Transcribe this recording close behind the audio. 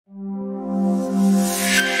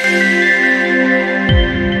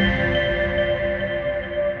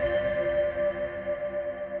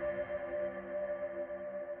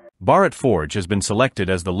Bharat Forge has been selected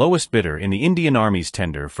as the lowest bidder in the Indian Army's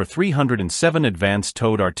tender for 307 advanced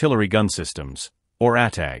towed artillery gun systems, or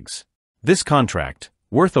ATAGS. This contract,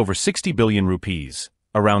 worth over 60 billion rupees,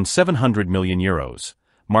 around 700 million euros,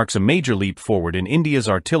 marks a major leap forward in India's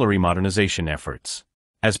artillery modernization efforts.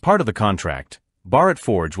 As part of the contract, Bharat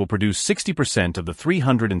Forge will produce 60% of the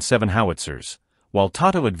 307 Howitzers, while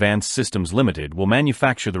Tata Advanced Systems Limited will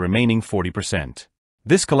manufacture the remaining 40%.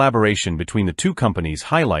 This collaboration between the two companies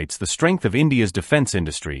highlights the strength of India's defense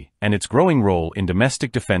industry and its growing role in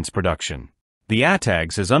domestic defense production. The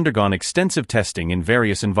ATAGS has undergone extensive testing in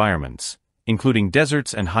various environments, including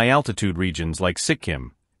deserts and high-altitude regions like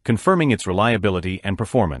Sikkim, confirming its reliability and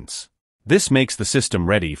performance. This makes the system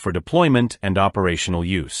ready for deployment and operational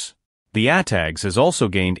use. The ATAGS has also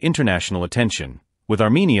gained international attention, with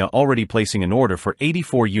Armenia already placing an order for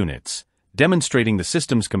 84 units, demonstrating the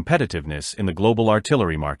system's competitiveness in the global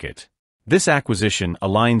artillery market. This acquisition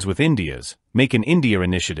aligns with India's Make in India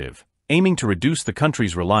initiative, aiming to reduce the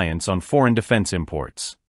country's reliance on foreign defense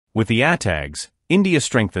imports. With the ATAGS, India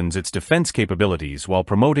strengthens its defense capabilities while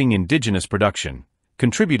promoting indigenous production,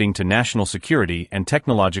 contributing to national security and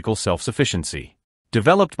technological self-sufficiency.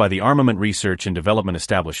 Developed by the Armament Research and Development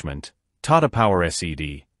Establishment, Tata Power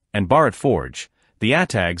SED, and Bharat Forge, the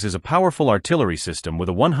ATAGS is a powerful artillery system with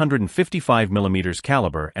a 155mm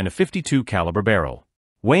caliber and a 52 caliber barrel.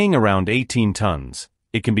 Weighing around 18 tons,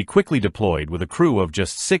 it can be quickly deployed with a crew of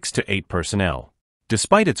just 6 to 8 personnel.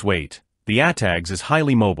 Despite its weight, the ATAGS is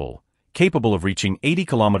highly mobile, capable of reaching 80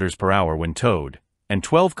 km per hour when towed, and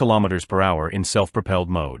 12 km per hour in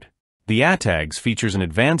self-propelled mode. The ATAGS features an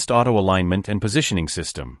advanced auto-alignment and positioning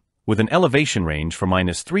system, with an elevation range from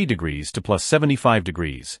 -3 degrees to +75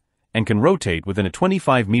 degrees, and can rotate within a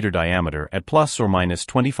 25-meter diameter at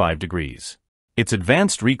 ±25 degrees. Its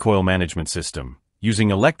advanced recoil management system, using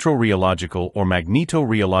electro-rheological or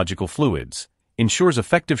magneto-rheological fluids, ensures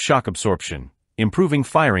effective shock absorption, improving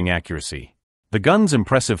firing accuracy. The gun's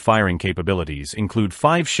impressive firing capabilities include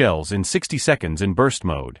 5 shells in 60 seconds in burst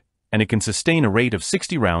mode, and it can sustain a rate of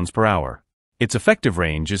 60 rounds per hour. Its effective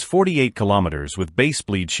range is 48 kilometers with base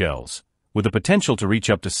bleed shells, with the potential to reach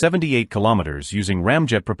up to 78 kilometers using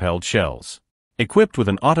ramjet-propelled shells. Equipped with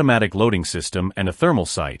an automatic loading system and a thermal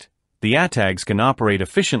sight, the ATAGS can operate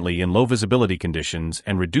efficiently in low-visibility conditions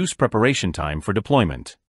and reduce preparation time for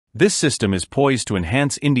deployment. This system is poised to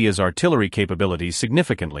enhance India's artillery capabilities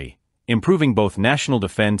significantly, improving both national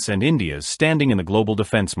defense and India's standing in the global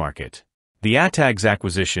defense market. The ATAGS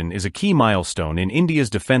acquisition is a key milestone in India's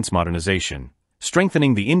defense modernization,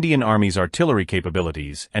 strengthening the Indian Army's artillery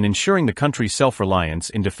capabilities and ensuring the country's self-reliance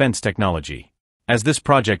in defense technology. As this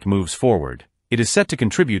project moves forward, it is set to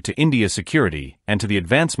contribute to India's security and to the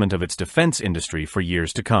advancement of its defense industry for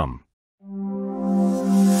years to come.